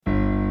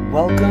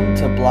Welcome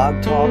to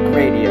Blog Talk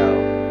Radio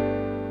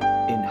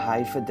in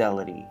high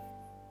fidelity.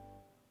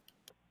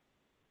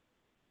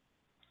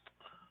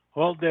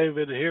 Well,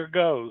 David, here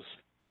goes.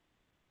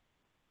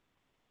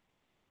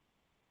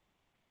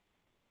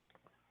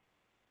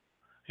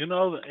 You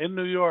know, in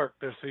New York,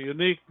 there's a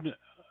unique.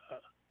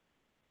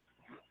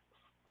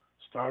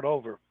 Start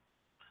over.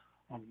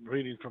 I'm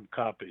reading from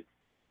copy.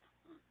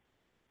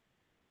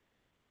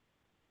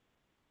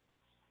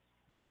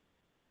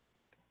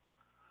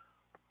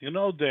 You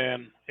know,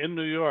 Dan, in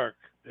New York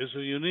is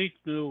a unique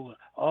new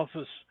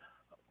office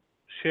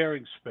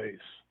sharing space.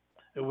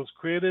 It was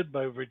created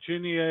by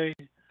Virginia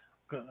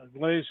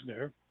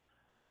Glaenzner,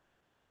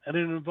 and it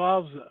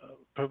involves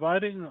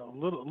providing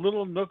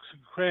little nooks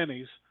and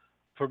crannies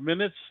for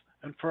minutes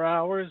and for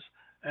hours,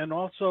 and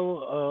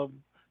also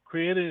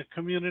creating a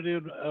community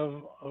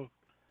of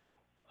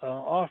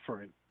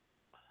offering.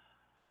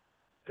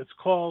 It's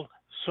called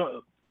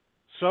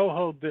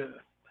Soho.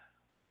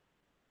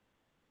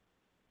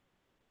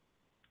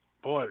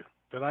 Boy,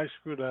 did I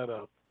screw that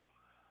up?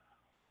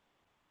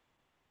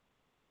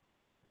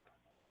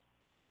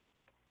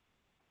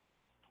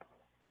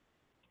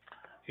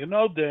 You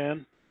know,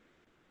 Dan,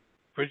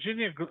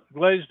 Virginia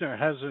Glaenzner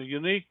has a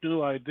unique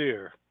new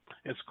idea.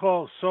 It's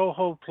called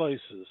Soho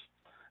Places,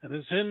 and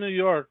it's in New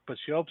York, but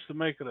she hopes to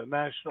make it a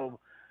national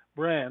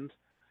brand.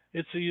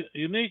 It's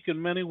unique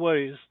in many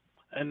ways,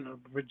 and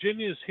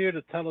Virginia is here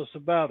to tell us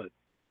about it.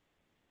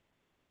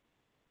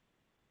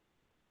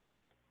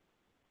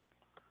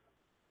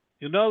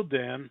 You know,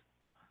 Dan,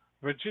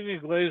 Virginia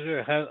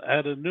Glazer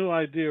had a new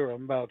idea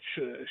about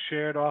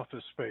shared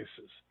office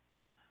spaces.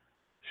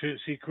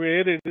 She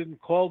created it and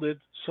called it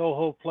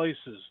Soho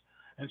Places,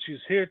 and she's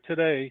here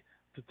today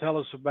to tell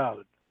us about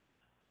it.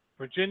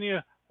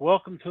 Virginia,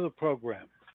 welcome to the program.